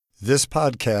This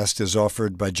podcast is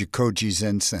offered by Jikoji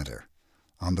Zen Center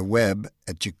on the web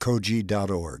at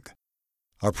jikoji.org.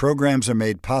 Our programs are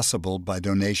made possible by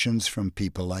donations from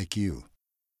people like you.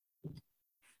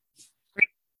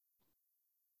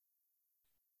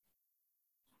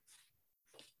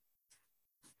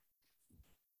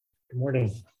 Good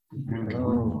morning.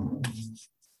 Hello.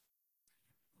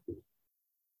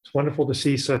 It's wonderful to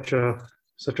see such a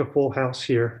full house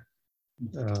here.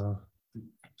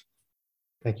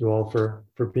 Thank you all for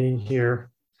being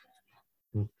here.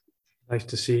 Nice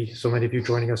to see so many of you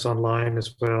joining us online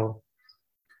as well.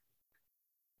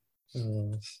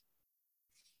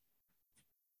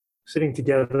 Sitting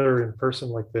together in person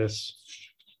like this,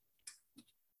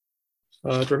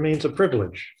 it remains a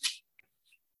privilege.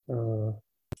 One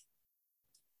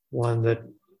that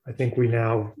I think we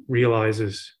now realize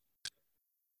is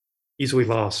easily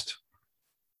lost.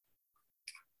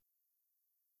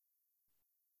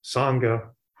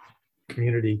 Sangha,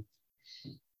 community,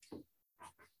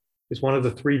 is one of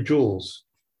the three jewels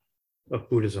of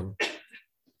Buddhism.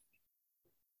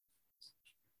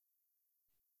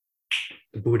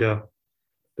 The Buddha,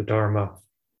 the Dharma,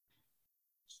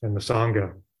 and the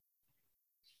Sangha.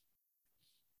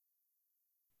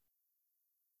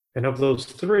 And of those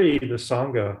three, the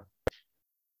Sangha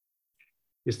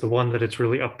is the one that it's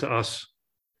really up to us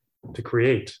to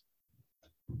create.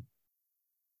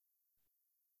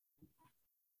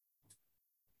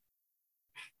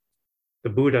 The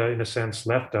Buddha, in a sense,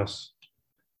 left us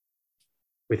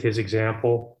with his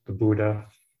example, the Buddha,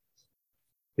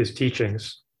 his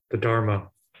teachings, the Dharma.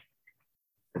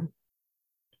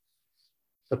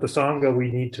 But the Sangha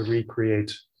we need to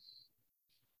recreate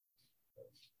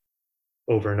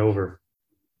over and over.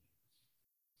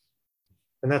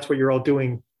 And that's what you're all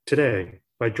doing today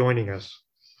by joining us,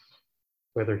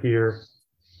 whether here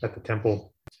at the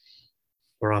temple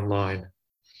or online.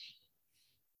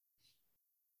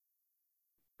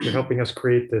 You're helping us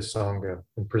create this Sangha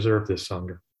and preserve this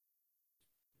Sangha.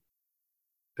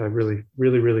 I really,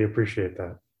 really, really appreciate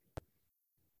that.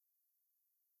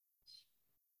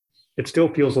 It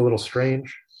still feels a little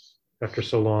strange after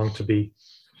so long to be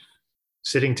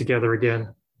sitting together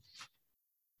again.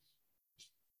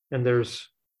 And there's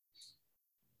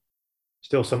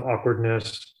still some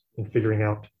awkwardness in figuring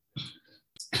out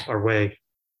our way.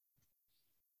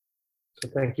 So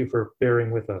thank you for bearing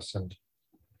with us and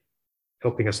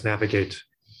helping us navigate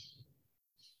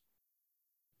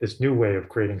this new way of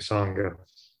creating Sangha.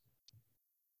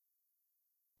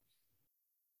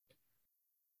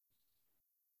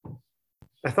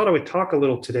 I thought I would talk a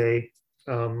little today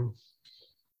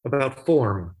about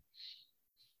form.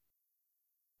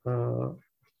 And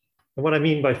what I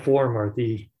mean by form are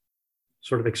the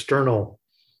sort of external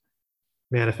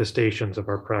manifestations of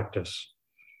our practice.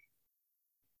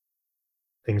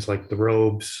 Things like the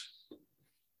robes,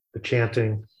 the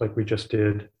chanting, like we just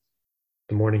did,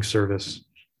 the morning service,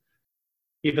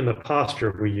 even the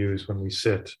posture we use when we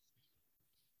sit.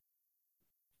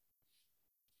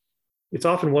 It's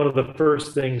often one of the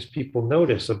first things people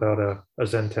notice about a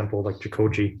Zen temple like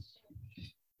Jikoji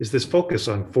is this focus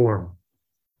on form.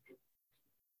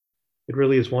 It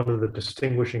really is one of the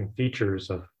distinguishing features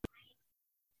of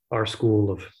our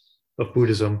school of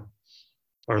Buddhism,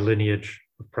 our lineage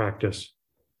of practice.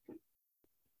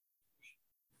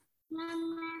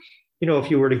 You know,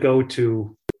 if you were to go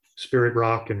to Spirit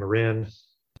Rock in Marin,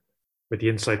 or the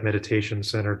Insight Meditation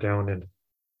Center down in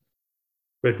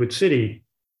Redwood City,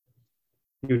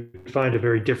 you'd find a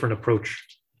very different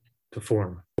approach to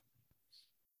form.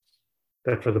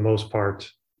 That for the most part,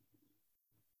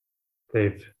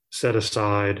 they've set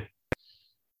aside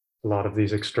a lot of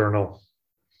these external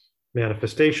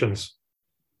manifestations.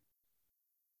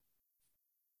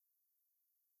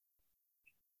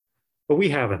 But we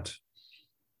haven't.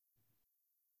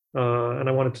 And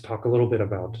I wanted to talk a little bit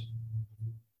about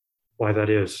why that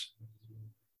is.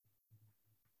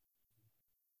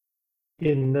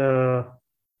 In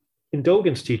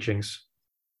Dogen's teachings,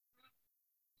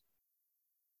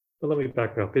 but let me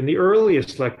back up. In the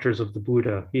earliest lectures of the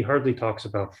Buddha, he hardly talks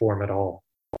about form at all.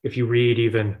 If you read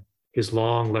even his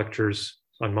long lectures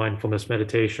on mindfulness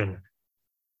meditation,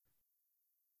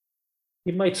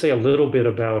 he might say a little bit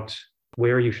about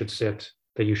where you should sit,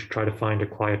 that you should try to find a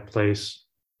quiet place.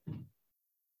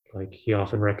 Like he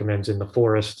often recommends in the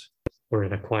forest or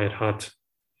in a quiet hut.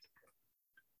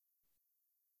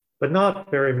 But not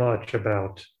very much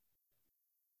about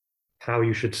how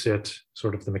you should sit,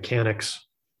 sort of the mechanics.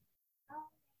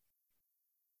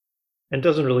 And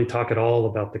doesn't really talk at all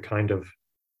about the kind of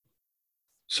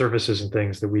services and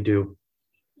things that we do.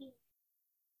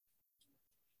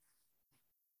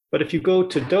 But if you go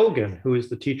to Dogen, who is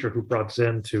the teacher who brought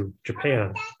Zen to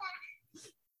Japan,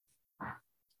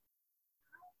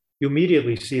 you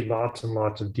immediately see lots and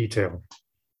lots of detail.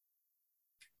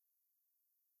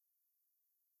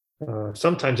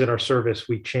 Sometimes in our service,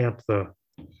 we chant the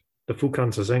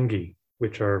Fukan Zazengi,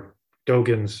 which are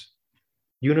Dogen's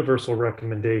universal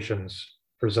recommendations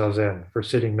for Zazen, for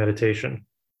sitting meditation.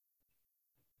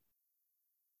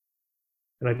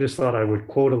 And I just thought I would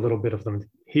quote a little bit of them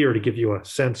here to give you a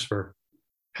sense for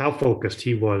how focused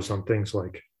he was on things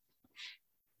like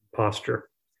posture.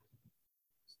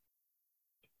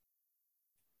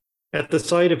 At the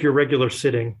side of your regular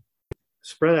sitting,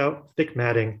 spread out thick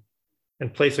matting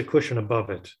and place a cushion above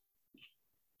it.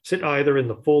 Sit either in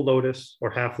the full lotus or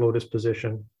half lotus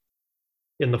position.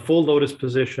 In the full lotus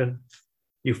position,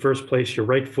 you first place your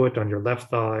right foot on your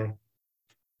left thigh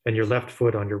and your left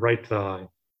foot on your right thigh.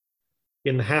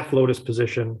 In the half lotus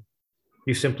position,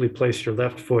 you simply place your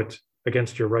left foot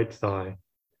against your right thigh.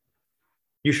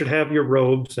 You should have your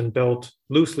robes and belt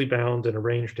loosely bound and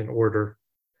arranged in order.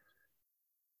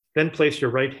 Then place your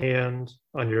right hand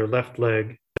on your left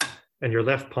leg and your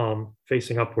left palm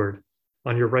facing upward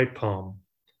on your right palm,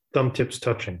 thumb tips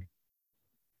touching.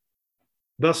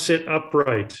 Thus sit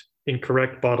upright in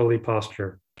correct bodily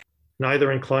posture,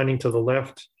 neither inclining to the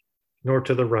left nor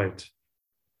to the right,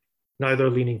 neither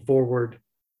leaning forward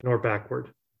nor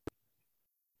backward.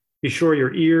 Be sure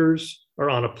your ears are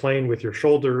on a plane with your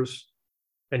shoulders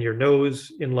and your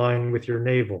nose in line with your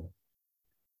navel.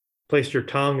 Place your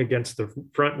tongue against the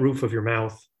front roof of your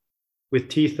mouth with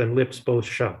teeth and lips both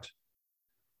shut.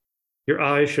 Your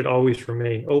eyes should always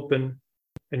remain open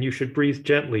and you should breathe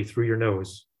gently through your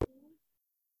nose.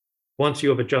 Once you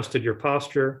have adjusted your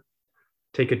posture,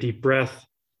 take a deep breath,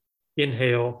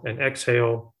 inhale and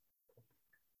exhale.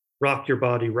 Rock your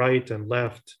body right and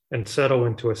left and settle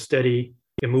into a steady,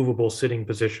 immovable sitting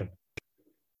position.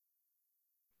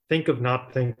 Think of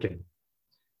not thinking.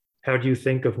 How do you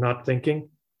think of not thinking?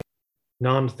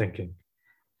 Non-thinking.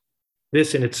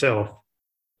 This in itself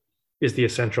is the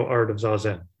essential art of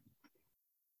Zazen.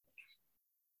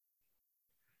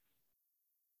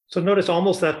 So notice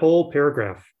almost that whole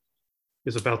paragraph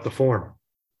is about the form.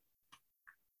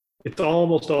 It's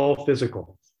almost all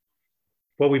physical.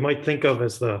 What we might think of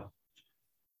as the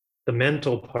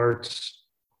mental parts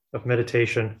of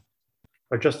meditation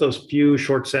are just those few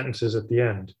short sentences at the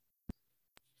end.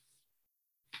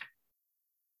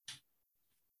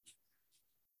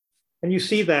 And you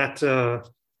see that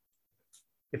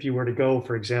if you were to go,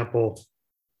 for example,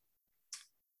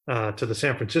 to the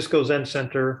San Francisco Zen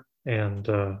Center and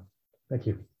thank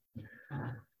you,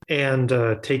 and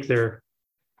take their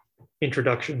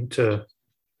introduction to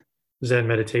Zen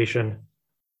meditation,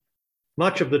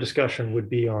 much of the discussion would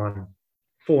be on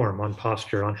form, on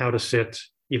posture, on how to sit,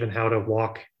 even how to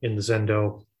walk in the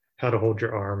Zendo, how to hold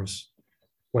your arms,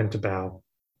 when to bow.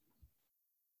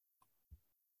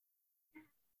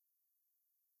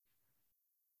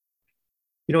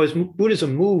 You know, as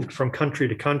Buddhism moved from country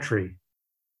to country,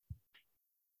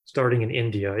 starting in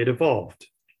India, it evolved.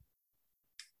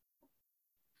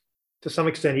 To some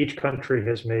extent, each country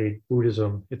has made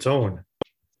Buddhism its own.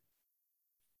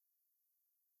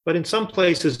 But in some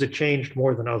places, it changed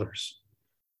more than others.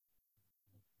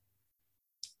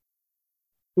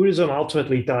 Buddhism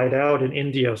ultimately died out in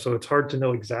India, so it's hard to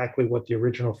know exactly what the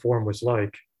original form was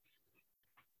like.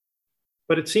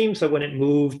 But it seems that when it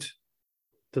moved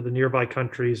to the nearby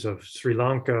countries of Sri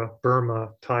Lanka, Burma,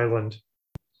 Thailand,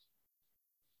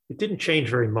 it didn't change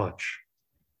very much.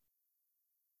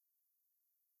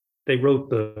 They wrote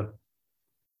the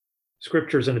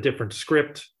scriptures in a different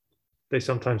script. They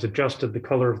sometimes adjusted the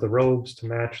color of the robes to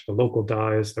match the local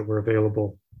dyes that were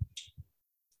available.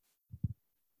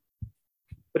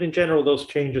 But in general, those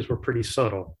changes were pretty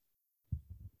subtle.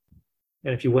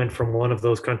 And if you went from one of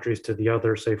those countries to the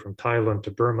other, say from Thailand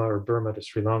to Burma or Burma to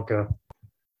Sri Lanka,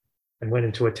 and went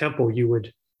into a temple, you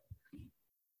would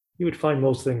find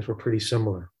most things were pretty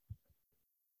similar.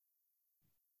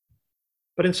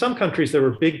 But in some countries, there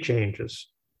were big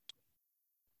changes.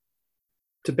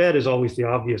 Tibet is always the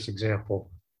obvious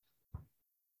example.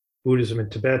 Buddhism in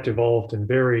Tibet evolved in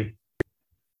very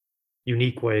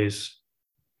unique ways.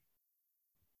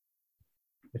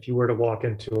 If you were to walk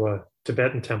into a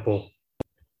Tibetan temple,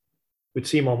 it would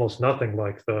seem almost nothing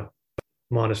like the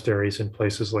monasteries in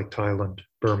places like Thailand,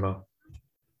 Burma.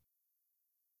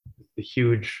 The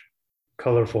huge,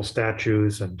 colorful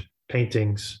statues and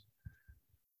paintings,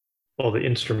 all the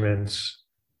instruments,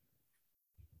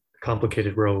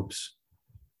 complicated robes.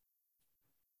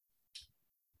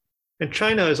 And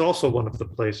China is also one of the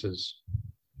places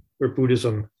where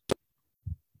Buddhism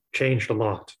changed a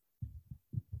lot.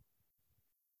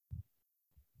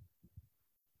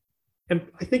 And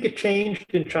I think it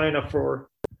changed in China for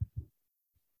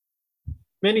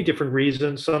many different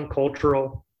reasons, some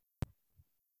cultural,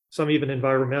 some even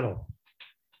environmental.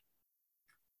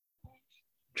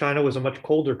 China was a much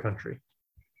colder country.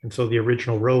 And so the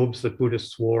original robes that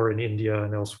Buddhists wore in India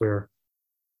and elsewhere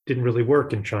didn't really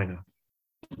work in China.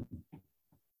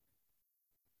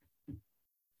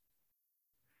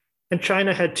 And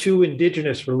China had two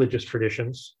indigenous religious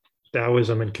traditions,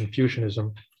 Taoism and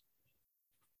Confucianism.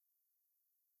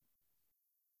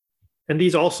 And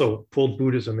these also pulled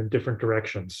Buddhism in different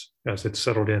directions as it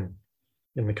settled in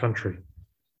the country.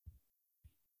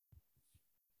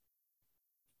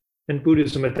 And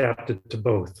Buddhism adapted to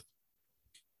both.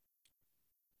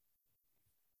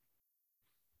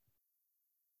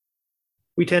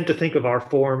 We tend to think of our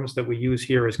forms that we use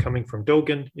here as coming from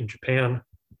Dogen in Japan,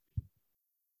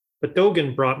 but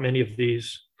Dogen brought many of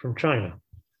these from China.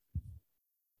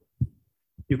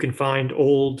 You can find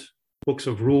old books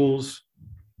of rules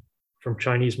from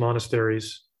Chinese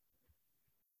monasteries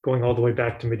going all the way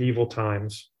back to medieval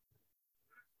times.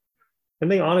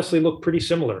 And they honestly look pretty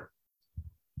similar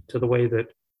to the way that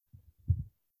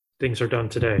things are done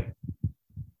today.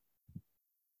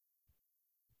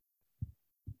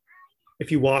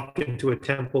 If you walk into a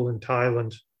temple in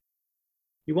Thailand,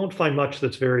 you won't find much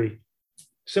that's very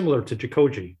similar to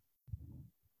Jikoji.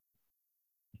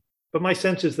 But my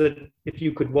sense is that if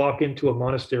you could walk into a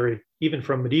monastery, even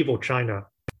from medieval China,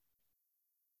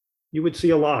 you would see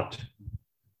a lot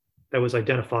that was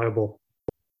identifiable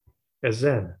as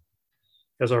Zen,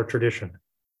 as our tradition.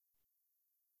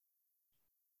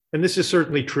 And this is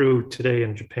certainly true today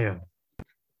in Japan.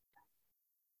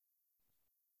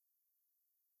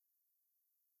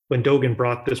 When Dogen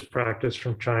brought this practice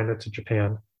from China to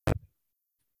Japan,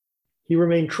 he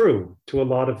remained true to a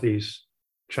lot of these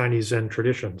Chinese Zen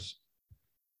traditions.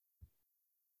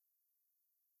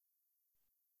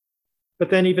 But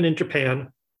then even in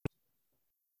Japan,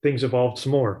 things evolved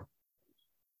some more.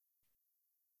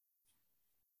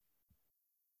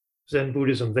 Zen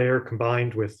Buddhism there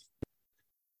combined with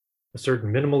a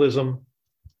certain minimalism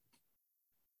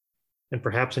and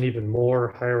perhaps an even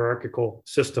more hierarchical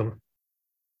system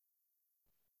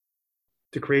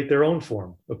to create their own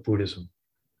form of Buddhism.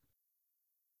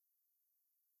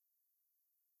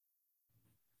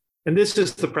 And this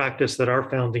is the practice that our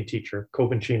founding teacher,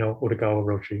 Kobun Chino Otogawa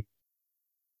Roshi,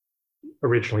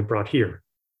 originally brought here.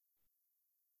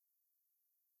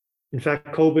 In fact,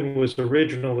 Kobun was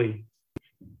originally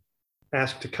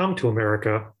asked to come to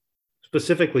America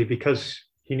specifically because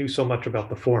he knew so much about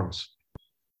the forms.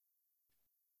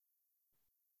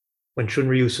 When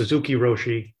Shunryu Suzuki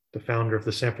Roshi, the founder of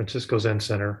the San Francisco Zen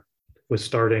Center, was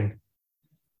starting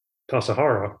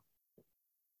Tassajara,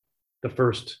 the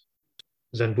first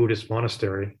Zen Buddhist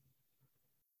monastery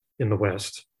in the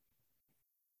West,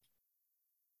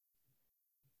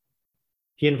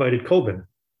 he invited Kobun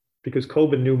because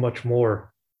Kobun knew much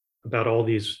more about all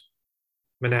these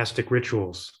monastic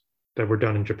rituals that were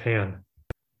done in Japan.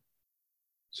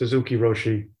 Suzuki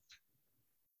Roshi,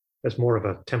 as more of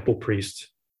a temple priest,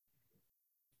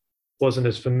 wasn't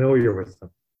as familiar with them.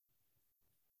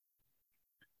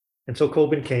 And so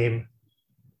Kobun came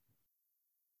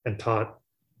and taught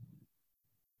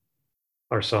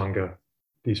our Sangha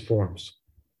these forms.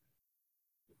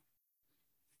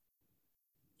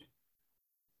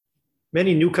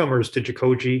 Many newcomers to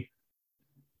Jikoji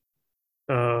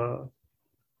will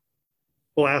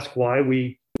ask why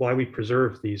we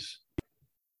preserve these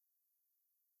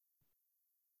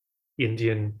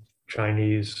Indian,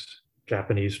 Chinese,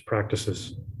 Japanese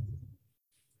practices.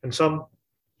 And some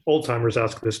old timers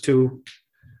ask this too.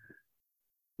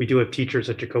 We do have teachers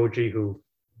at Jikoji who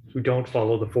don't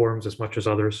follow the forms as much as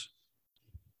others.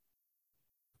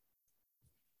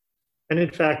 And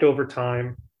in fact, over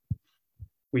time,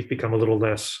 we've become a little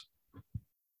less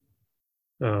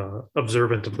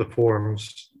observant of the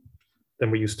forms than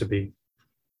we used to be.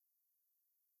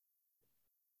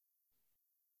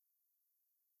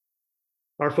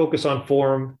 Our focus on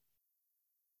form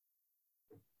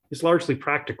is largely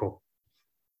practical.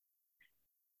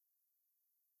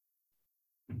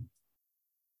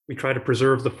 We try to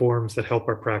preserve the forms that help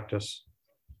our practice.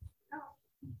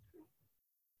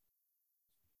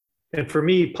 And for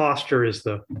me, posture is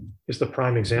the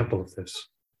prime example of this.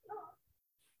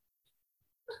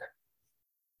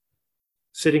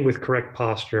 Sitting with correct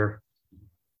posture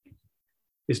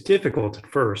is difficult at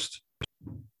first,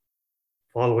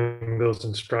 following those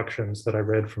instructions that I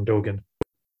read from Dogen.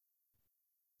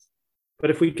 But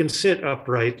if we can sit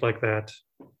upright like that,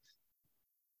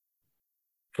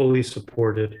 fully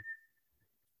supported,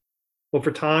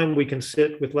 over time we can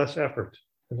sit with less effort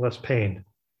and less pain.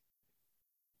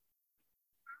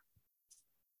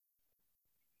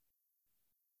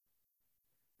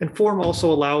 And form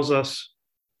also allows us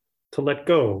to let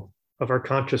go of our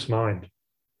conscious mind,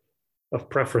 of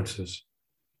preferences.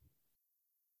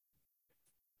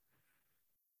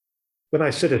 When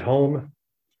I sit at home,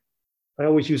 I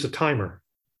always use a timer,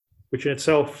 which in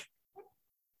itself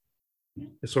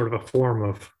is sort of a form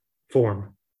of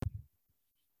form.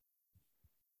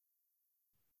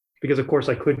 Because of course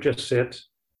I could just sit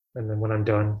and then when I'm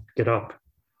done, get up.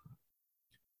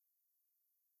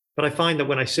 But I find that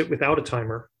when I sit without a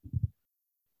timer,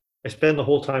 I spend the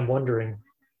whole time wondering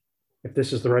if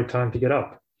this is the right time to get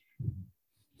up.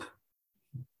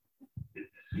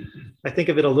 I think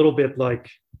of it a little bit like,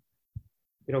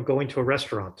 going to a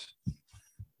restaurant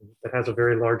that has a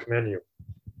very large menu.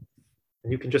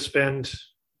 And you can just spend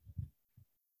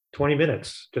 20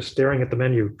 minutes just staring at the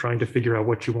menu, trying to figure out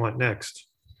what you want next.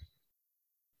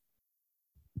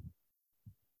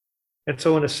 And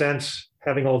so in a sense,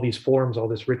 having all these forms, all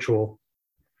this ritual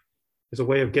is a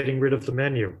way of getting rid of the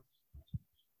menu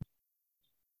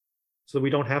so that we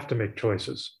don't have to make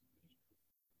choices.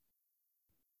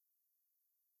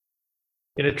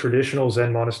 In a traditional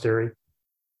Zen monastery,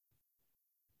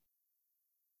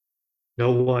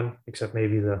 no one, except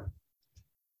maybe the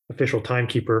official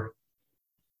timekeeper,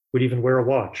 would even wear a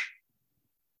watch.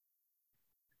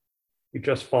 You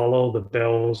just follow the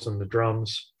bells and the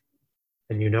drums,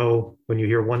 and when you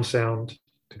hear one sound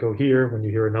to go here, when you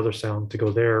hear another sound to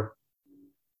go there.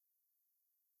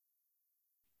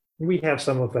 We have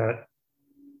some of that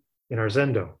in our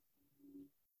Zendo.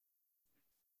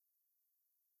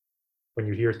 When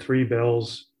you hear 3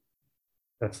 bells,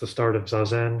 that's the start of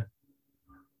Zazen.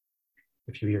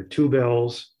 If you hear 2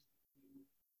 bells,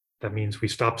 that means we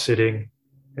stop sitting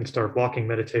and start walking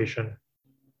meditation.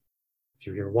 If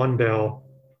you hear 1 bell,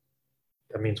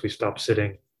 that means we stop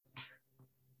sitting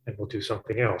and we'll do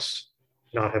something else,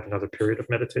 not have another period of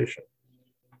meditation.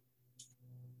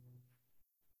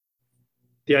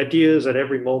 The idea is at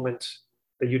every moment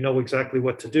that you know exactly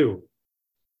what to do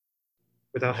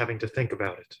without having to think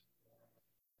about it,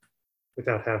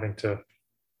 without having to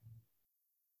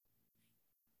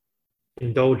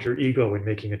indulge your ego in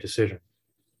making a decision.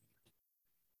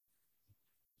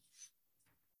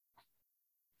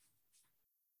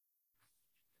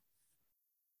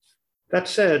 That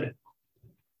said,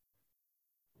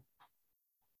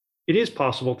 it is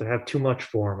possible to have too much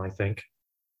form, I think.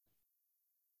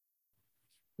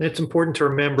 And it's important to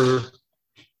remember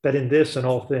that in this and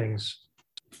all things,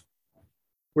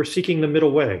 we're seeking the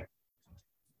middle way.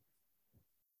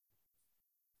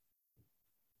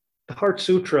 The Heart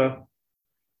Sutra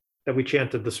that we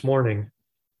chanted this morning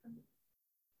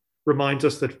reminds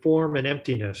us that form and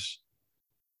emptiness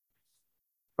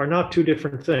are not 2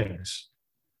 different things.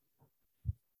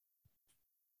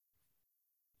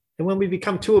 And when we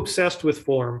become too obsessed with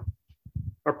form,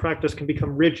 our practice can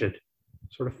become rigid,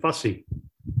 sort of fussy.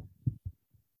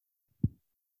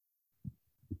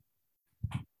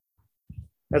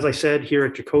 As I said here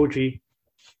at Jikoji,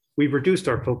 we've reduced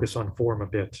our focus on form a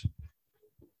bit.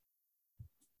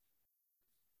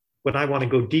 When I want to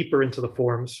go deeper into the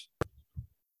forms,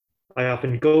 I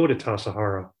often go to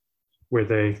Tassajara, where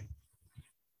they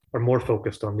are more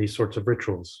focused on these sorts of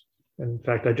rituals. And in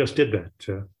fact, I just did that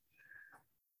to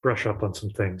brush up on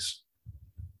some things.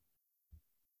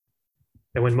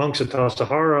 And when monks at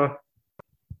Tassajara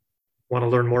want to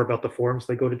learn more about the forms,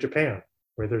 they go to Japan,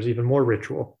 where there's even more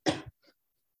ritual.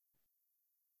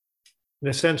 In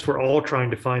a sense, we're all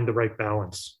trying to find the right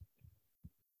balance.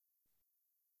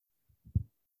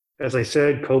 As I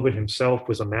said, Kobun himself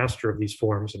was a master of these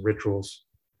forms and rituals,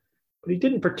 but he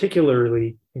didn't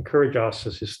particularly encourage us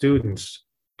as his students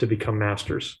to become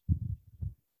masters.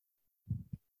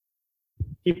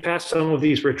 He passed some of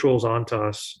these rituals on to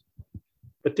us,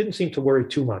 but didn't seem to worry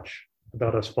too much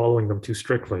about us following them too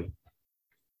strictly.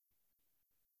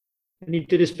 And he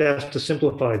did his best to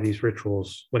simplify these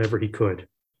rituals whenever he could,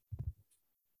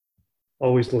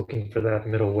 always looking for that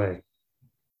middle way.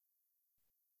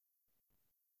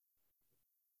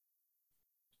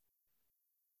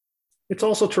 It's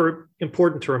also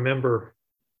important to remember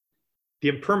the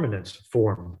impermanence of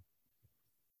form.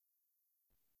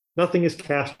 Nothing is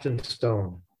cast in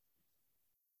stone.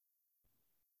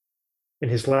 In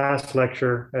his last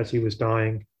lecture, as he was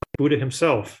dying, Buddha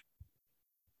himself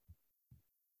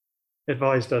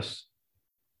advised us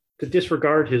to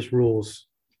disregard his rules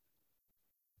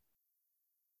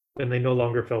when they no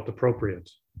longer felt appropriate.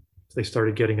 They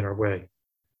started getting in our way.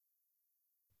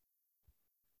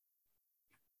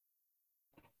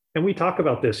 And we talk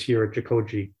about this here at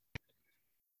Jikoji.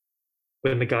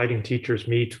 When the guiding teachers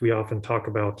meet, we often talk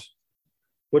about,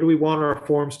 what do we want our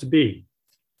forms to be?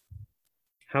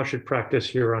 How should practice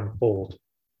here unfold?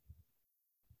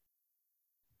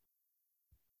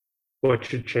 what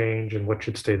should change and what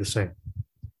should stay the same.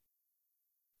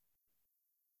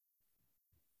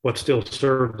 What still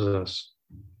serves us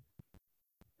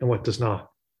and what does not.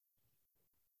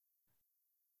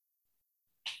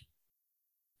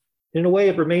 In a way,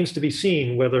 it remains to be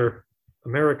seen whether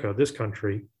America, this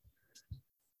country,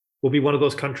 will be one of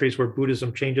those countries where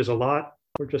Buddhism changes a lot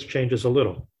or just changes a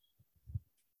little.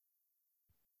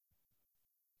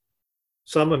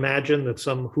 Some imagine that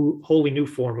some wholly new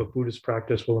form of Buddhist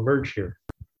practice will emerge here.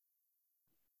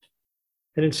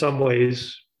 And in some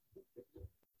ways,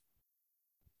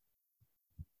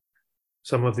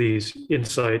 some of these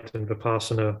insight and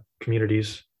Vipassana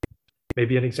communities may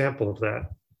be an example of that.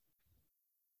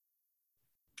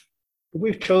 But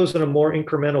we've chosen a more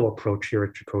incremental approach here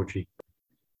at Jikoji.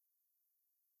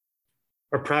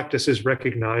 Our practice is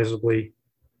recognizably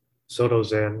Soto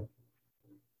Zen.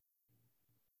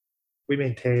 We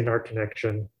maintain our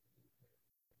connection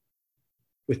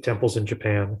with temples in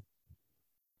Japan.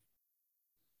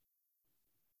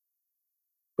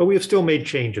 But we have still made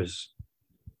changes.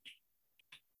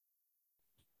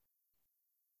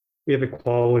 We have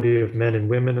equality of men and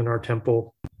women in our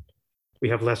temple. We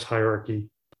have less hierarchy,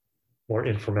 more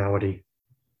informality.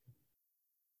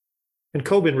 And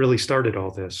Kobun really started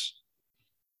all this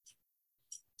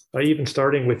by even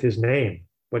starting with his name,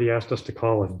 what he asked us to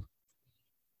call him.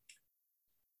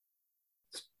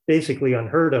 It's basically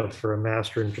unheard of for a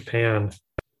master in Japan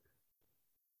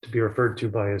to be referred to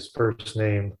by his first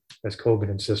name, as Kobun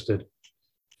insisted.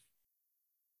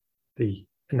 The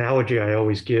analogy I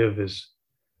always give is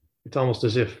it's almost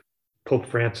as if Pope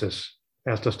Francis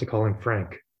asked us to call him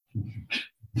Frank.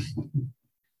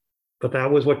 But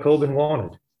that was what Kobun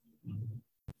wanted.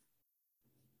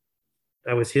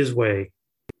 That was his way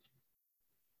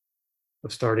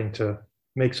of starting to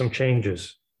make some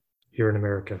changes here in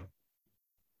America.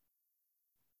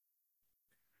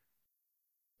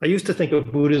 I used to think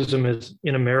of Buddhism as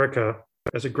in America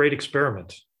as a great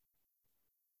experiment.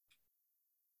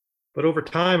 But over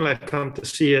time, I've come to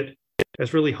see it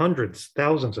as really hundreds,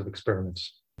 thousands of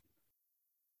experiments.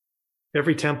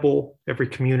 Every temple, every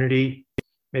community,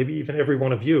 maybe even every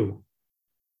one of you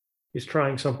is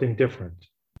trying something different.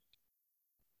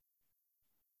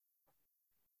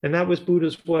 And that was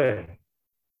Buddha's way.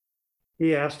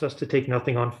 He asked us to take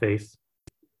nothing on faith,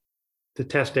 to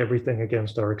test everything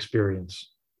against our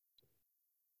experience,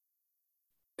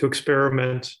 to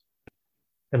experiment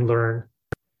and learn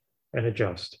and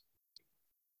adjust.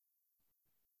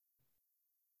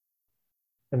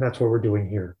 And that's what we're doing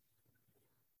here.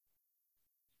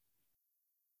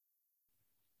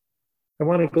 I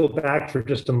want to go back for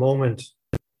just a moment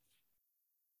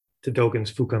to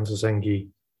Dogen's Fukan Zazengi,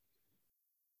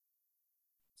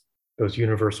 those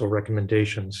universal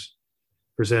recommendations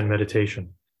for Zen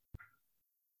meditation.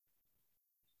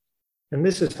 And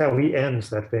this is how he ends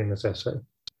that famous essay.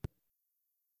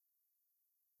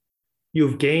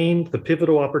 You've gained the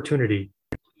pivotal opportunity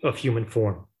of human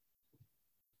form.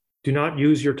 Do not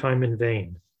use your time in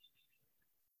vain.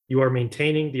 You are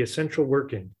maintaining the essential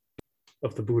working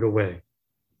of the Buddha way.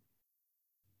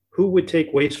 Who would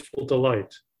take wasteful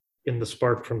delight in the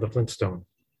spark from the flintstone?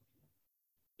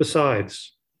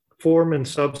 Besides, form and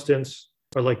substance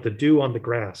are like the dew on the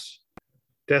grass,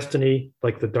 destiny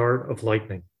like the dart of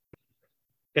lightning,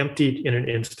 emptied in an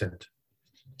instant,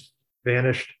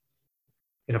 vanished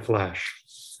in a flash.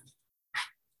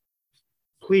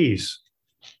 Please,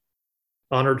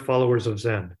 honored followers of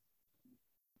Zen,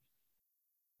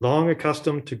 long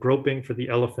accustomed to groping for the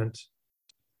elephant,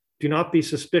 do not be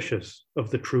suspicious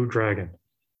of the true dragon.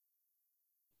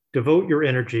 Devote your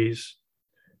energies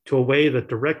to a way that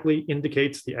directly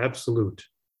indicates the absolute.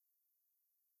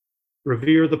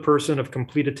 Revere the person of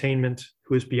complete attainment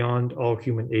who is beyond all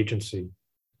human agency.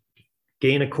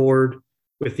 Gain accord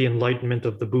with the enlightenment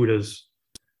of the Buddhas.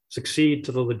 Succeed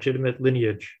to the legitimate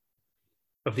lineage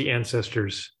of the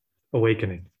ancestors'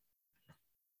 awakening.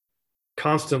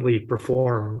 Constantly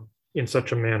perform in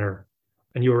such a manner,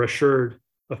 and you are assured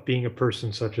of being a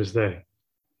person such as they.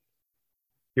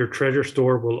 Your treasure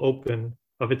store will open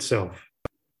of itself,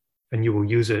 and you will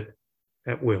use it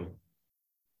at will.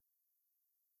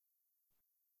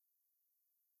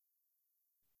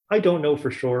 I don't know for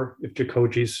sure if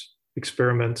Jikoji's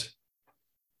experiment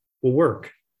will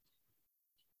work.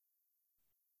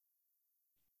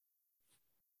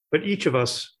 But each of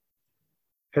us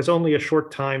has only a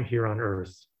short time here on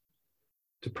earth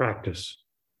to practice,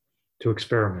 to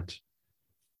experiment.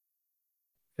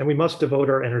 And we must devote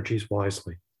our energies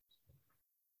wisely.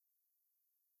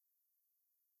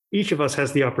 Each of us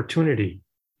has the opportunity,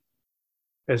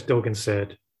 as Dogen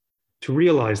said, to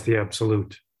realize the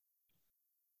absolute.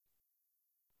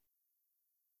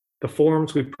 The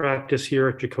forms we practice here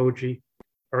at Jikoji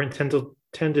are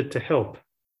intended to help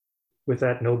with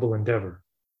that noble endeavor.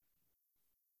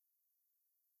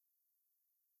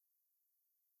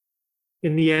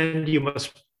 In the end, you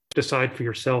must decide for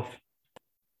yourself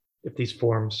if these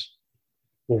forms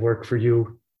will work for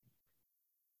you.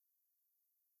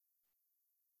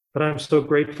 But I'm so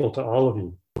grateful to all of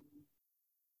you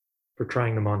for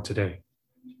trying them on today.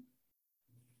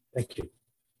 Thank you.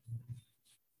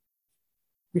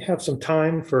 We have some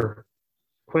time for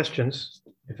questions.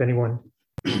 If anyone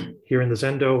here in the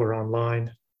Zendo or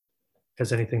online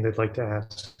has anything they'd like to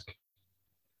ask.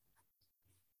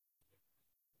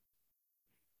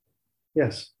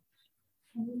 Yes.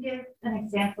 Can you give an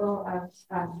example of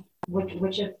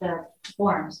which of the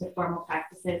forms, the formal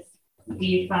practices, do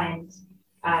you find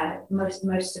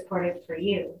most supportive for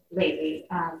you lately?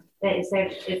 Is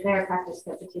there a practice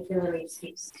that particularly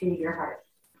speaks to your heart?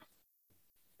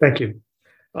 Thank you.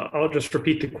 I'll just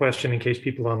repeat the question in case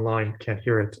people online can't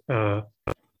hear it.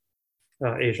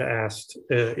 Asia asked,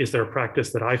 is there a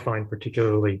practice that I find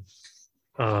particularly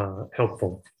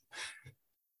helpful?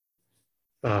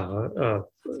 Part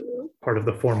of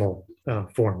the formal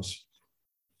forms.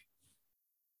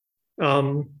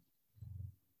 I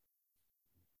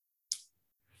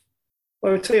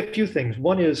would say a few things.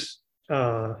 One is,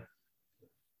 I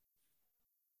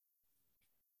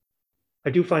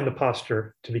do find the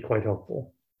posture to be quite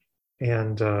helpful.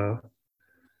 And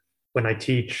when I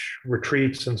teach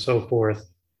retreats and so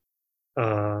forth,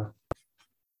 I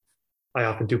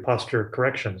often do posture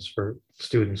corrections for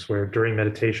students where during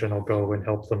meditation, I'll go and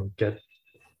help them get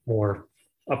more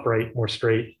upright, more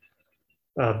straight,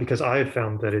 because I have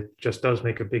found that it just does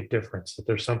make a big difference, that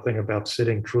there's something about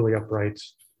sitting truly upright,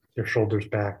 your shoulders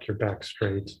back, your back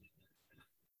straight.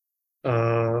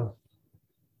 That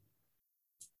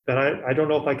I don't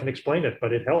know if I can explain it,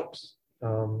 but it helps.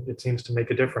 It seems to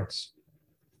make a difference.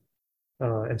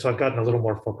 And so I've gotten a little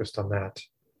more focused on that.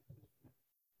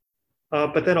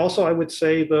 But then also I would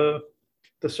say the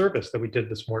service that we did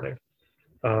this morning.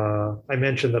 I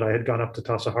mentioned that I had gone up to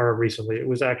Tassajara recently. It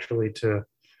was actually to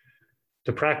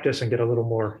practice and get a little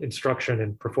more instruction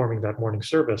in performing that morning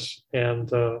service. And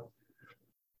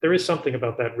there is something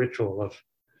about that ritual of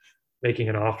making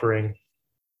an offering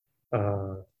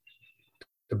to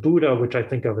Buddha, which I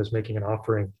think of as making an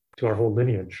offering to our whole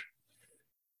lineage,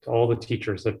 to all the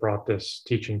teachers that brought this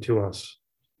teaching to us,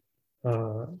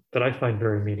 that I find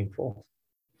very meaningful,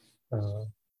 and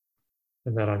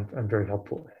that I'm very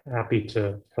happy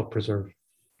to help preserve.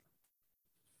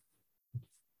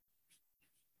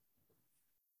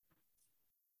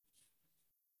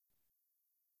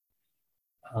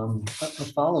 A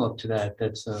follow-up to that,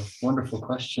 that's a wonderful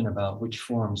question about which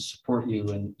forms support you.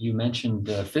 And you mentioned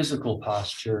physical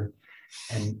posture.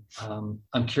 And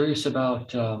I'm curious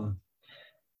about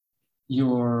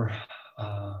your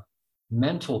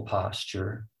mental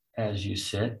posture as you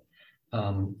sit.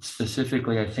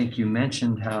 Specifically, I think you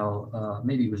mentioned how,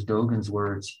 maybe it was Dogen's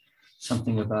words,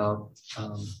 something about,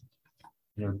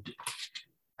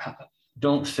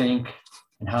 don't think,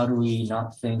 and how do we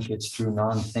not think? It's through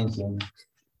non-thinking.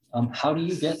 How do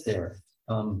you get there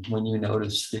when you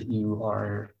notice that you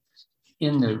are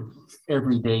in the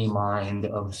everyday mind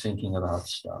of thinking about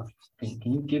stuff?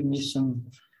 Can you give me some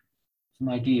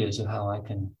ideas of how I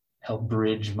can help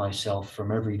bridge myself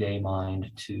from everyday mind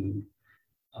to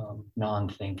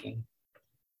non-thinking?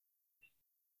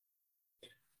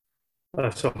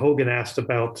 So Hogan asked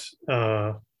about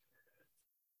not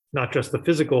just the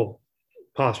physical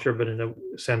posture, but in a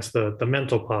sense, the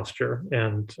mental posture,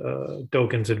 and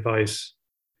Dogen's advice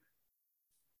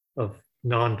of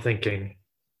non-thinking,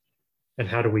 and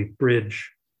how do we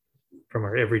bridge from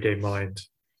our everyday mind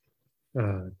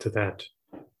to that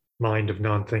mind of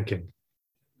non-thinking?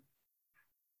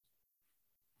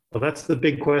 Well, that's the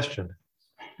big question.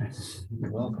 You're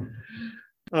welcome.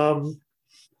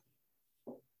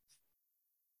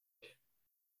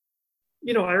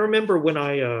 I remember when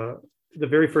the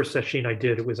very first session I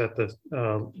did, it was at the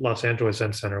Los Angeles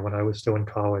Zen Center when I was still in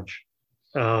college.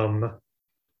 And,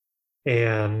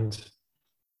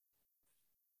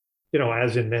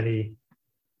 as in many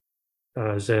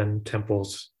Zen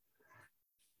temples,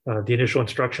 the initial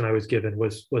instruction I was given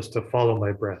was to follow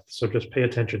my breath. So just pay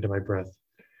attention to my breath,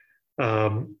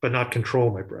 but not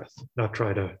control my breath, not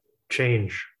try to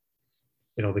change,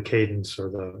 the cadence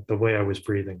or the way I was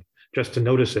breathing, just to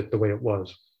notice it the way it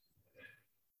was.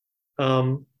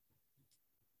 And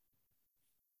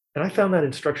I found that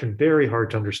instruction very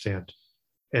hard to understand,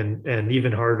 and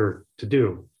even harder to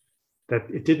do. That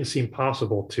it didn't seem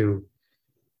possible to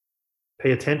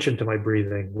pay attention to my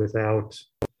breathing without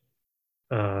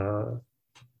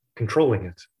controlling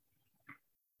it.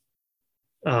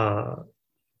 I'm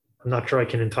not sure I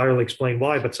can entirely explain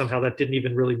why, but somehow that didn't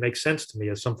even really make sense to me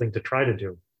as something to try to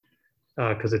do.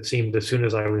 Because it seemed as soon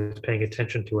as I was paying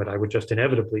attention to it, I would just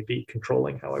inevitably be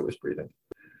controlling how I was breathing.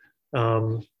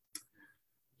 And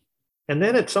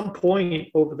then at some point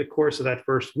over the course of that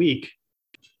first week,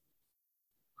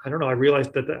 I don't know, I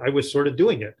realized that I was sort of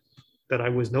doing it, that I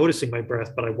was noticing my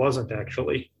breath, but I wasn't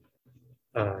actually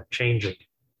changing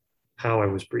how I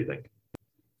was breathing.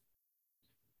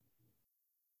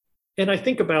 And I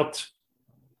think about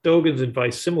Dogen's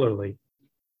advice similarly,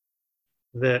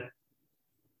 that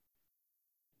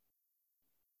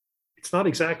it's not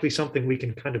exactly something we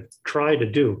can kind of try to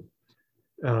do.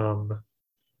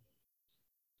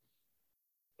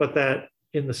 But that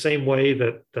in the same way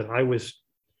that I was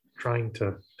trying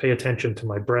to pay attention to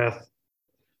my breath,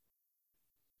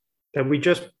 that we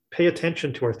just pay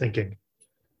attention to our thinking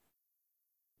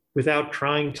without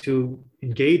trying to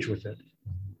engage with it,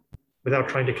 without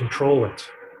trying to control it.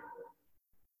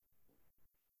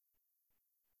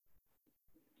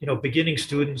 You know, beginning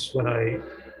students, when I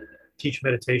teach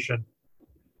meditation,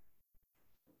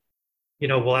 you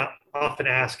know, will often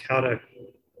ask how to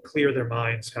clear their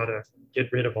minds, how to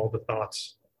get rid of all the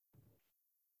thoughts.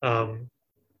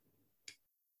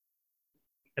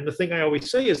 And the thing I always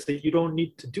say is that you don't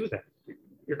need to do that.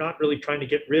 You're not really trying to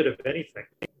get rid of anything.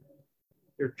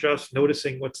 You're just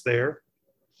noticing what's there,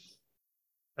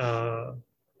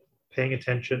 paying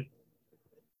attention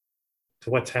to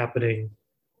what's happening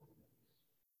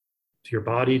to your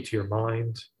body, to your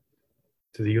mind,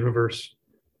 to the universe.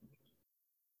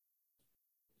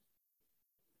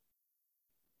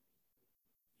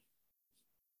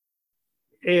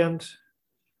 And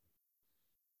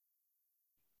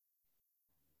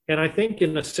I think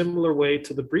in a similar way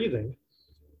to the breathing,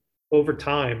 over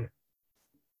time,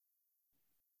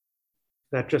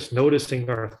 that just noticing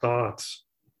our thoughts,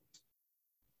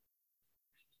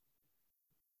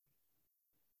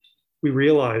 we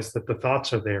realize that the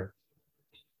thoughts are there.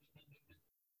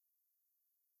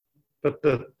 But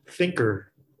the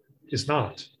thinker is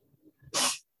not.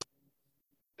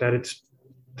 That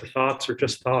the thoughts are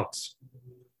just thoughts.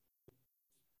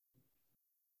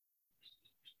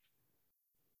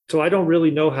 So I don't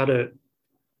really know how to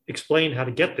explain how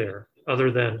to get there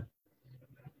other than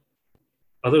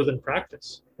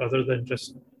practice, other than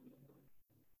just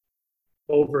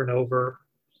over and over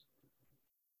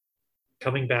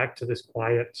coming back to this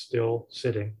quiet, still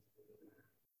sitting,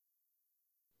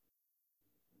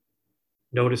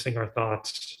 noticing our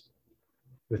thoughts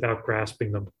without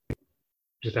grasping them,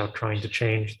 without trying to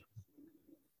change them.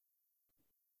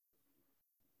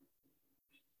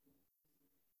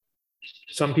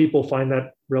 Some people find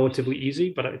that relatively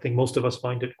easy, but I think most of us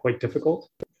find it quite difficult.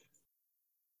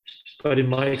 But in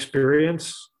my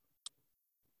experience,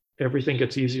 everything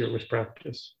gets easier with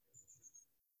practice.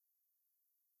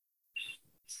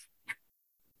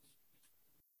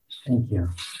 Thank you.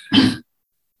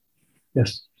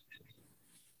 Yes.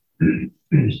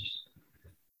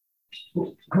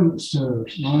 What comes to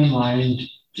my mind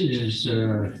is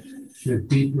the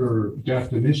deeper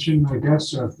definition, I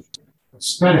guess, of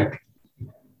aesthetic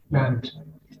and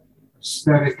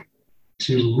aesthetic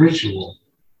to ritual.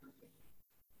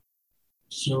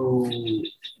 So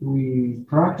we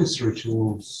practice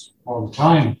rituals all the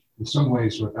time, in some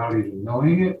ways without even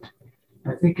knowing it.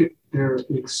 I think they're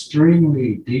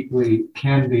extremely deeply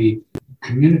can be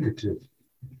communicative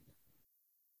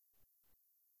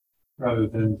rather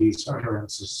than these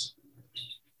utterances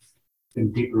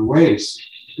in deeper ways,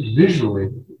 visually,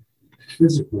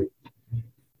 physically.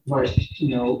 Like,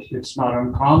 you know, it's not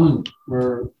uncommon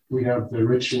where we have the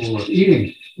ritual of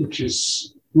eating, which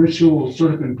is ritual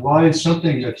sort of implies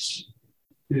something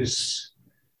is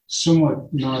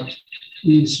somewhat not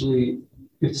easily,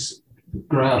 it's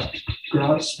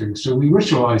grasping. So we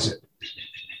ritualize it.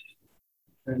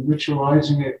 And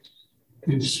ritualizing it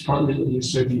is partly what you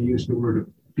said, you used the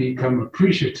word become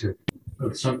appreciative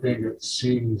of something that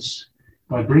seems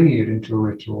by bringing it into a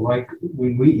ritual. Like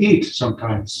when we eat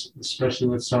sometimes, especially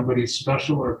with somebody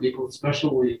special or people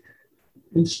special, we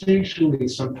instinctually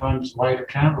sometimes light a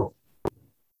candle.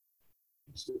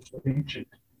 It's ancient.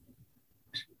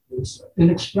 It's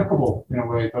inexplicable in a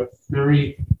way, but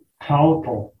very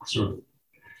powerful, sort of.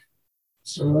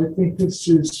 So I think this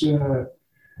is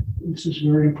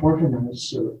very important, and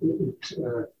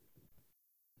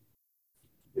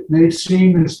it may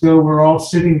seem as though we're all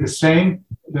sitting the same,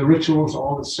 the ritual's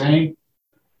all the same,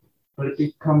 but it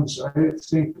becomes, I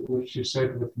think, what you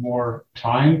said, with more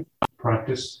time,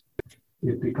 practice,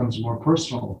 it becomes more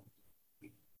personal.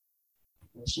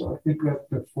 And so I think that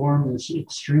the form is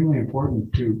extremely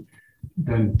important to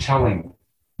than telling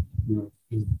your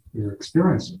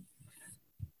experience.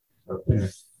 Okay.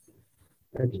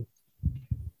 Thank you.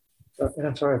 And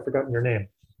I'm sorry, I've forgotten your name.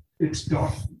 It's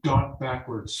dot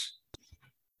backwards.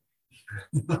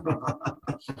 You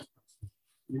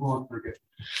won't forget.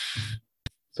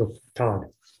 So Todd.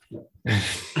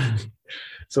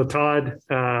 So Todd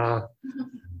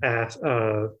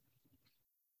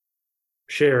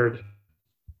shared.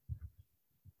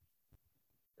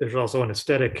 There's also an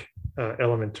aesthetic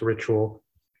element to ritual,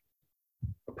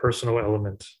 a personal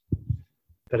element,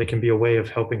 that it can be a way of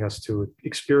helping us to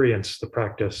experience the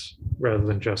practice rather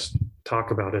than just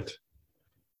talk about it.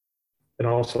 And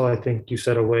also, I think you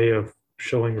said a way of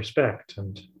showing respect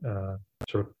and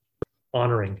sort of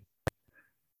honoring.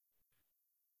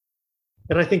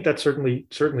 And I think that's certainly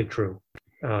true.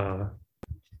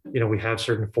 We have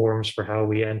certain forms for how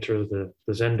we enter the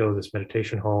Zendo, this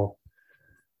meditation hall,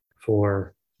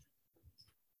 for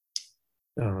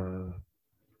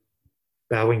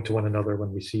bowing to one another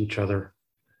when we see each other.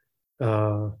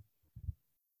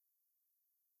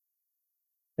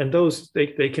 And those,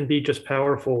 they can be just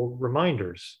powerful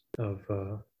reminders of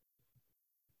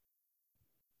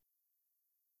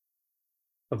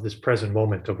this present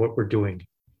moment, of what we're doing,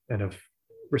 and of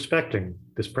respecting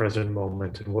this present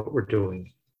moment and what we're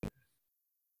doing.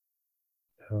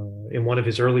 In one of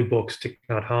his early books, Thich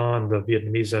Nhat Hanh, the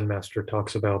Vietnamese Zen master,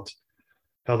 talks about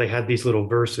how they had these little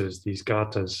verses, these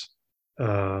gathas,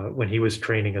 when he was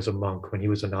training as a monk, when he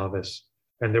was a novice.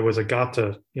 And there was a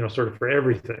gatha, sort of for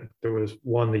everything. There was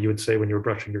one that you would say when you were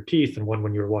brushing your teeth, and one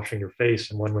when you were washing your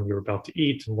face, and one when you were about to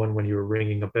eat, and one when you were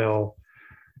ringing a bell,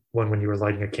 one when you were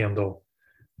lighting a candle.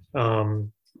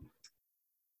 So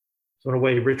in a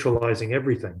way, ritualizing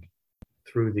everything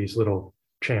through these little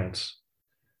chants.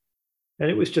 And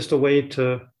it was just a way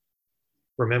to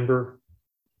remember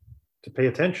to pay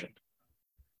attention.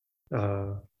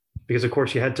 Because of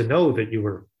course you had to know that you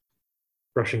were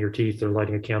brushing your teeth or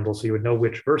lighting a candle, so you would know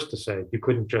which verse to say. You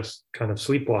couldn't just kind of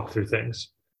sleepwalk through things.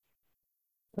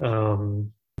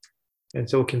 And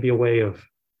so it can be a way of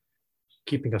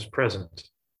keeping us present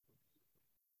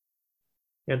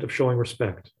and of showing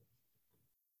respect.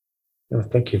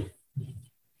 Thank you.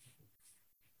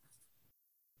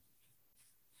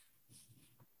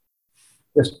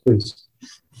 Yes, please.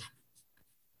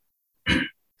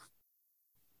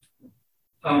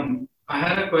 I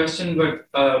had a question, but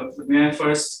may I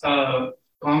first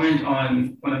comment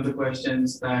on one of the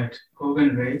questions that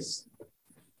Kobun raised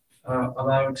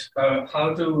about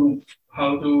how to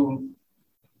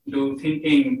do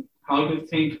thinking, how to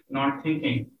think, not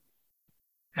thinking,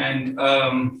 and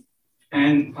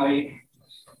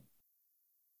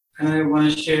I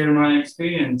want to share my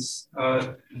experience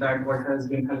that what has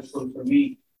been helpful for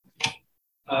me.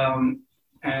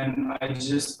 And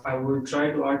I would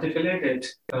try to articulate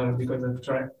it because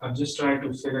I've just tried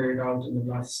to figure it out in the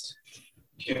last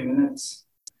few minutes.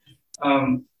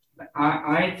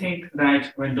 I think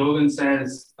that when Dogen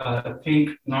says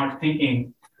think, not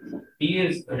thinking, he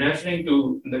is referring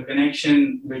to the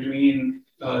connection between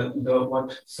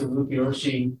what Suzuki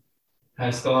Roshi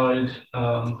has called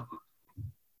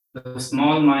the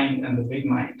small mind and the big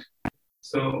mind.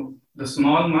 So the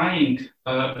small mind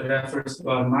refers to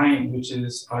our mind, which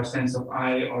is our sense of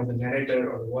I, or the narrator,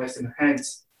 or the voice in our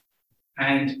heads.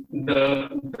 And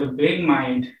the big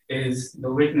mind is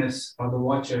the witness, or the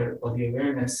watcher, or the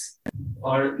awareness,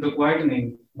 or the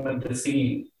quietening, or the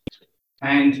seeing.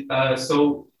 And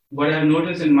so what I've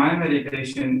noticed in my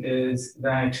meditation is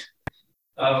that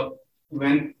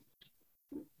when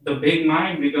the big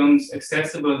mind becomes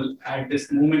accessible at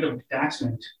this moment of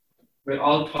detachment, where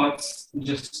all thoughts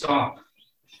just stop.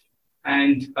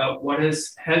 And what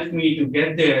has helped me to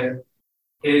get there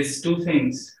is two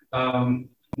things.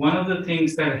 One of the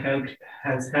things that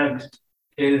has helped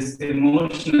is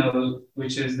emotional,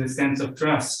 which is the sense of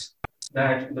trust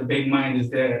that the big mind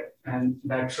is there, and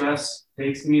that trust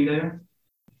takes me there.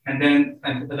 And then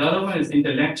the other one is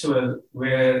intellectual,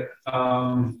 where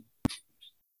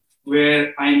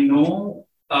I know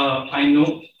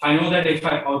that if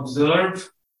I observe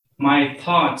my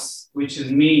thoughts, which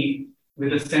is me,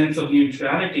 with a sense of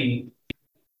neutrality,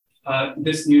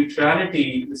 this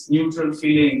neutral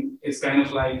feeling is kind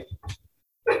of like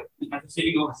a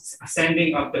feeling of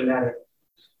ascending up the ladder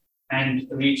and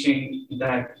reaching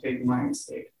that big mind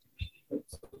state.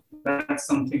 That's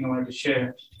something I wanted to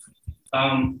share.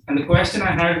 And the question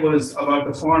I had was about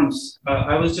the forms.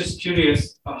 I was just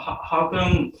curious, how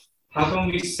come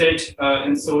we sit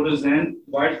in Soto Zen?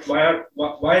 Why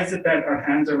is it that our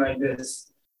hands are like this?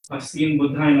 I've seen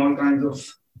Buddha in all kinds of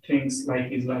things, like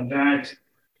he's like that.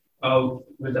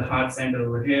 with the heart center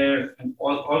over here, and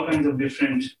all kinds of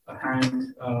different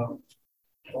hand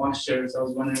postures. I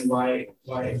was wondering why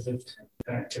is it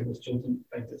that it was chosen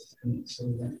like this? And so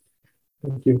then,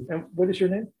 Thank you. And what is your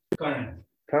name? Karan.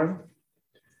 Karan?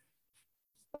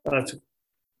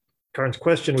 Karan's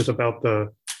question was about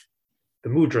the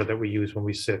mudra that we use when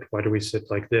we sit. Why do we sit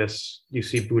like this? You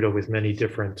see Buddha with many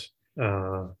different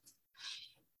hand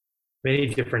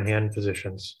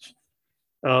positions.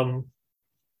 And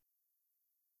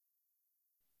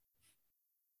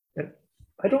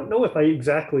I don't know if I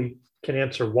exactly can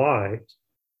answer why.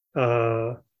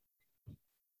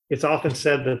 It's often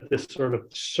said that this sort of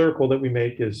circle that we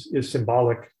make is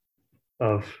symbolic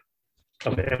of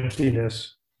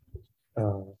emptiness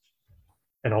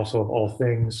and also of all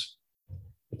things.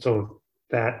 And so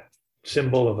that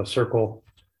symbol of a circle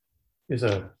is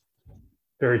a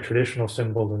very traditional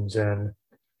symbol in Zen.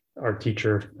 Our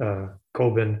teacher,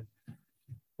 Kobun,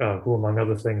 who among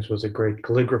other things was a great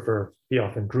calligrapher, he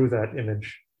often drew that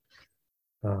image.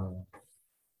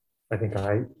 I think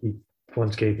he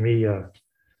once gave me a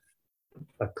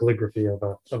calligraphy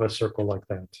of a circle like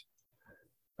that.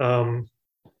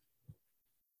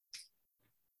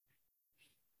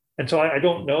 And so I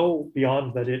don't know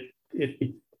beyond that it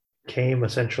became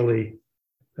essentially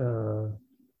a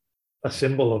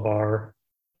symbol of our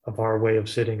way of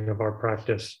sitting, of our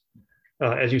practice.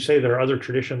 As you say, there are other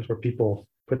traditions where people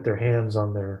put their hands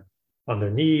on their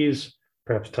knees,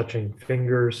 perhaps touching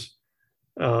fingers.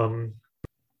 But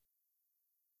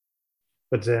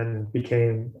Zen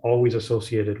became always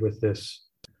associated with this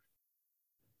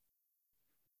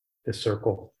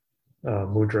circle,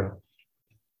 mudra.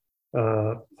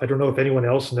 I don't know if anyone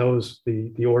else knows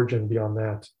the origin beyond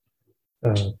that,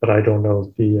 but I don't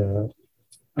know the.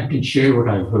 I can share what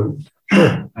I've heard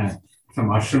from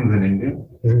ashrams in India,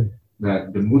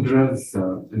 that the mudras,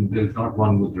 and there's not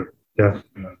one mudra,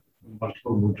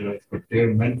 multiple mudras, but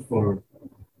they're meant for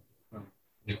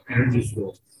energy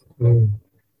flow.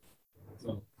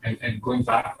 So, and going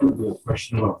back to the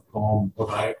question about form, what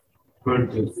I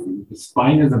heard is the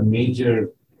spine is a major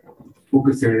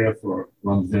focus area for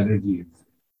one's energy.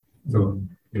 So,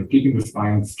 keeping the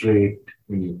spine straight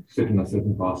when you sit in a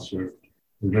certain posture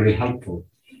is very helpful.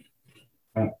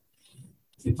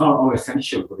 It's not all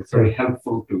essential, but it's very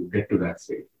helpful to get to that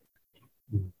state.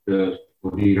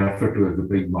 What we refer to as the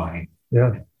big mind.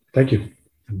 Yeah, thank you.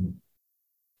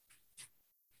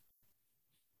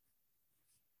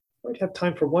 Might have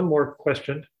time for one more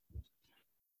question,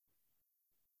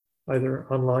 either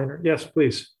online or yes,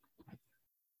 please.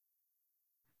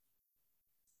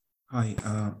 Hi,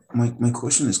 my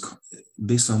question is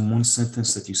based on one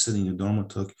sentence that you said in your Dharma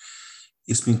talk.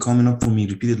 It's been coming up for me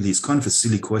repeatedly. It's kind of a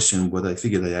silly question, but I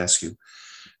figured I'd ask you.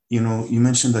 You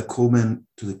mentioned that Kobun,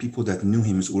 to the people that knew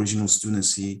him, his original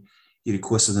students, he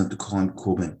requested them to call him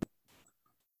Kobun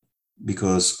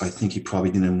because I think he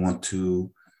probably didn't want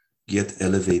to get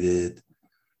elevated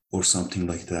or something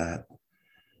like that.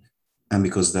 And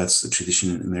because that's the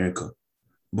tradition in America.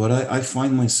 But I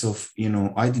find myself,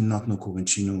 I did not know Kobun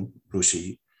Chino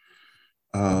Roshi.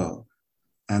 And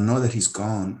now that he's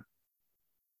gone,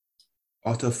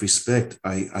 out of respect,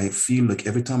 I feel like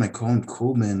every time I call him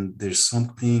Kobun, there's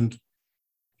something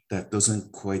that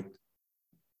doesn't quite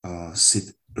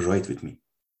sit right with me.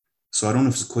 So I don't know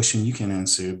if it's a question you can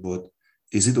answer, but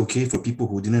is it okay for people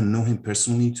who didn't know him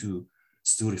personally to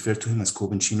still refer to him as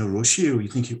Kobun Chino Roshi, or you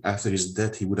think after his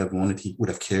death he would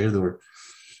have cared, or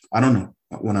I don't know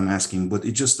what I'm asking, but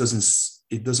it just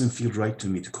doesn't feel right to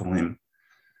me to call him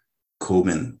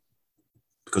Kobun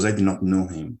because I did not know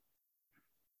him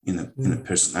in a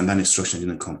person, and that instruction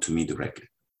didn't come to me directly.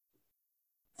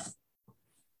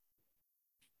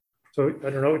 So I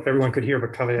don't know if everyone could hear,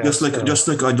 but Kaveh just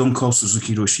like I don't call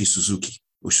Suzuki Roshi Suzuki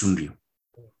or Shunryu.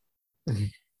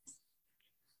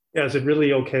 Yeah, is it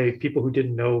really okay? People who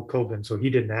didn't know Kobun, so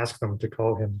he didn't ask them to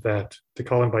call him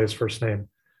by his first name.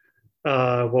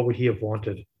 What would he have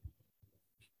wanted?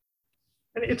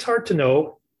 And it's hard to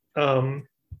know.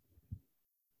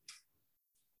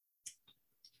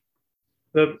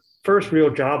 The first real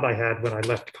job I had when I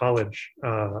left college,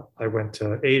 I went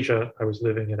to Asia. I was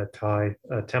living in a Thai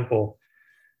temple,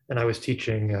 and I was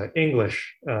teaching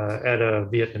English at a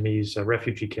Vietnamese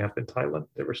refugee camp in Thailand.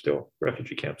 There were still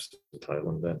refugee camps in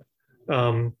Thailand then.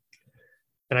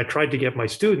 And I tried to get my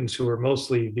students, who were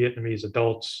mostly Vietnamese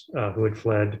adults who had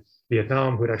fled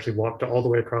Vietnam, who had actually walked all the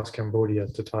way across Cambodia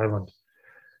to Thailand.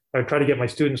 I would try to get my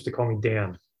students to call me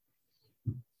Dan.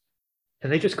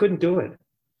 And they just couldn't do it.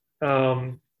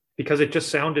 Because it just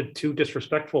sounded too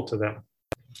disrespectful to them.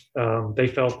 They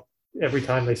felt every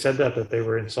time they said that they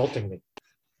were insulting me.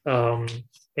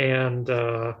 And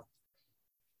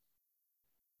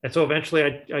And so eventually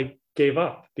I gave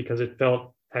up because it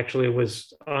felt actually it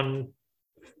was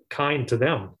unkind to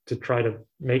them to try to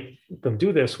make them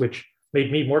do this, which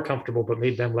made me more comfortable, but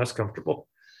made them less comfortable.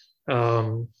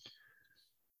 And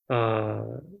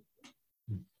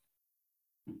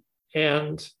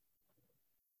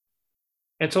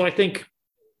so I think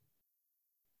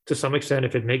to some extent,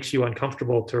 if it makes you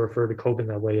uncomfortable to refer to Kobun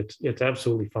that way, it's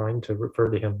absolutely fine to refer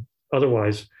to him.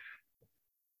 Otherwise,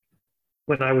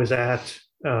 when I was at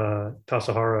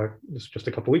Tassajara, this was just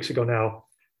a couple weeks ago now,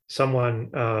 someone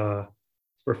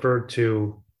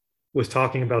was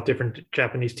talking about different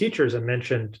Japanese teachers and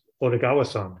mentioned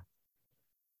Otogawa-san.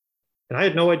 And I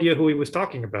had no idea who he was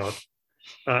talking about.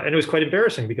 And it was quite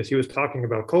embarrassing because he was talking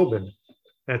about Kobun.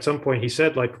 At some point he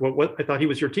said, like, what? I thought he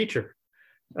was your teacher.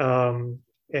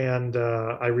 And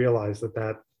I realized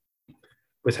that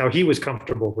was how he was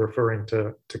comfortable referring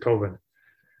to Kobun.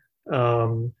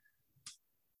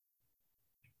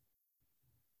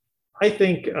 I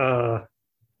think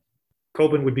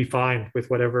Kobun would be fine with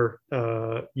whatever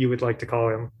you would like to call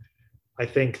him. I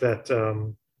think that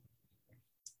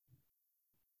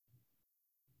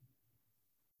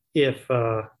if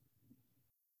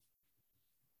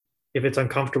it's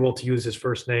uncomfortable to use his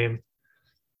first name,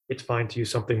 it's fine to use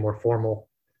something more formal.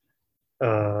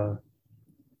 In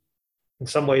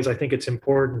some ways, I think it's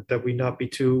important that we not be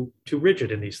too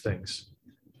rigid in these things.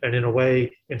 And in a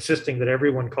way, insisting that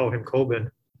everyone call him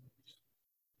Kobun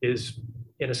is,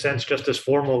 in a sense, just as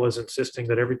formal as insisting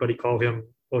that everybody call him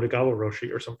Otogawa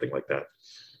Roshi or something like that.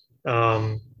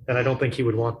 And I don't think he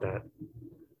would want that.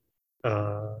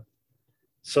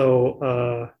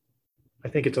 So I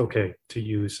think it's okay to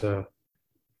use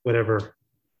whatever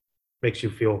makes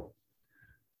you feel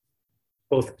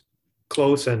both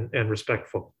close and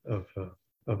respectful of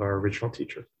our original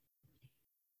teacher.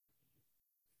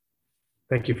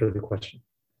 Thank you for the question.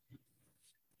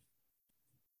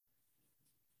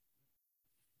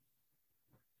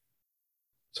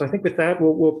 So I think with that,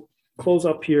 we'll close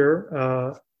up here.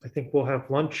 I think we'll have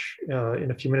lunch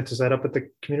in a few minutes. Is that up at the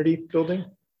community building?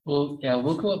 Well, yeah,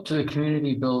 we'll go up to the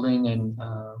community building and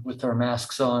with our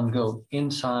masks on, go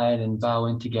inside and bow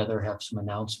in together, have some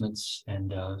announcements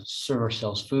and serve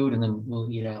ourselves food, and then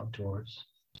we'll eat outdoors.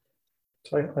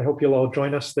 So I hope you'll all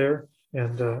join us there.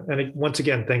 And once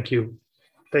again, thank you.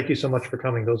 Thank you so much for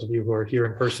coming, those of you who are here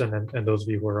in person and those of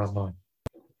you who are online.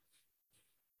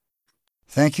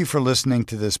 Thank you for listening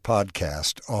to this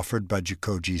podcast offered by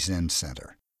Jikoji Zen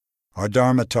Center. Our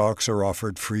Dharma talks are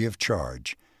offered free of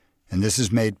charge, and this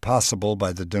is made possible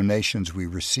by the donations we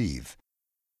receive.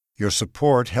 Your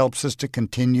support helps us to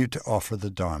continue to offer the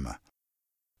Dharma.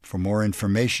 For more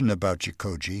information about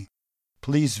Jikoji,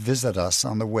 please visit us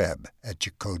on the web at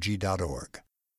jikoji.org.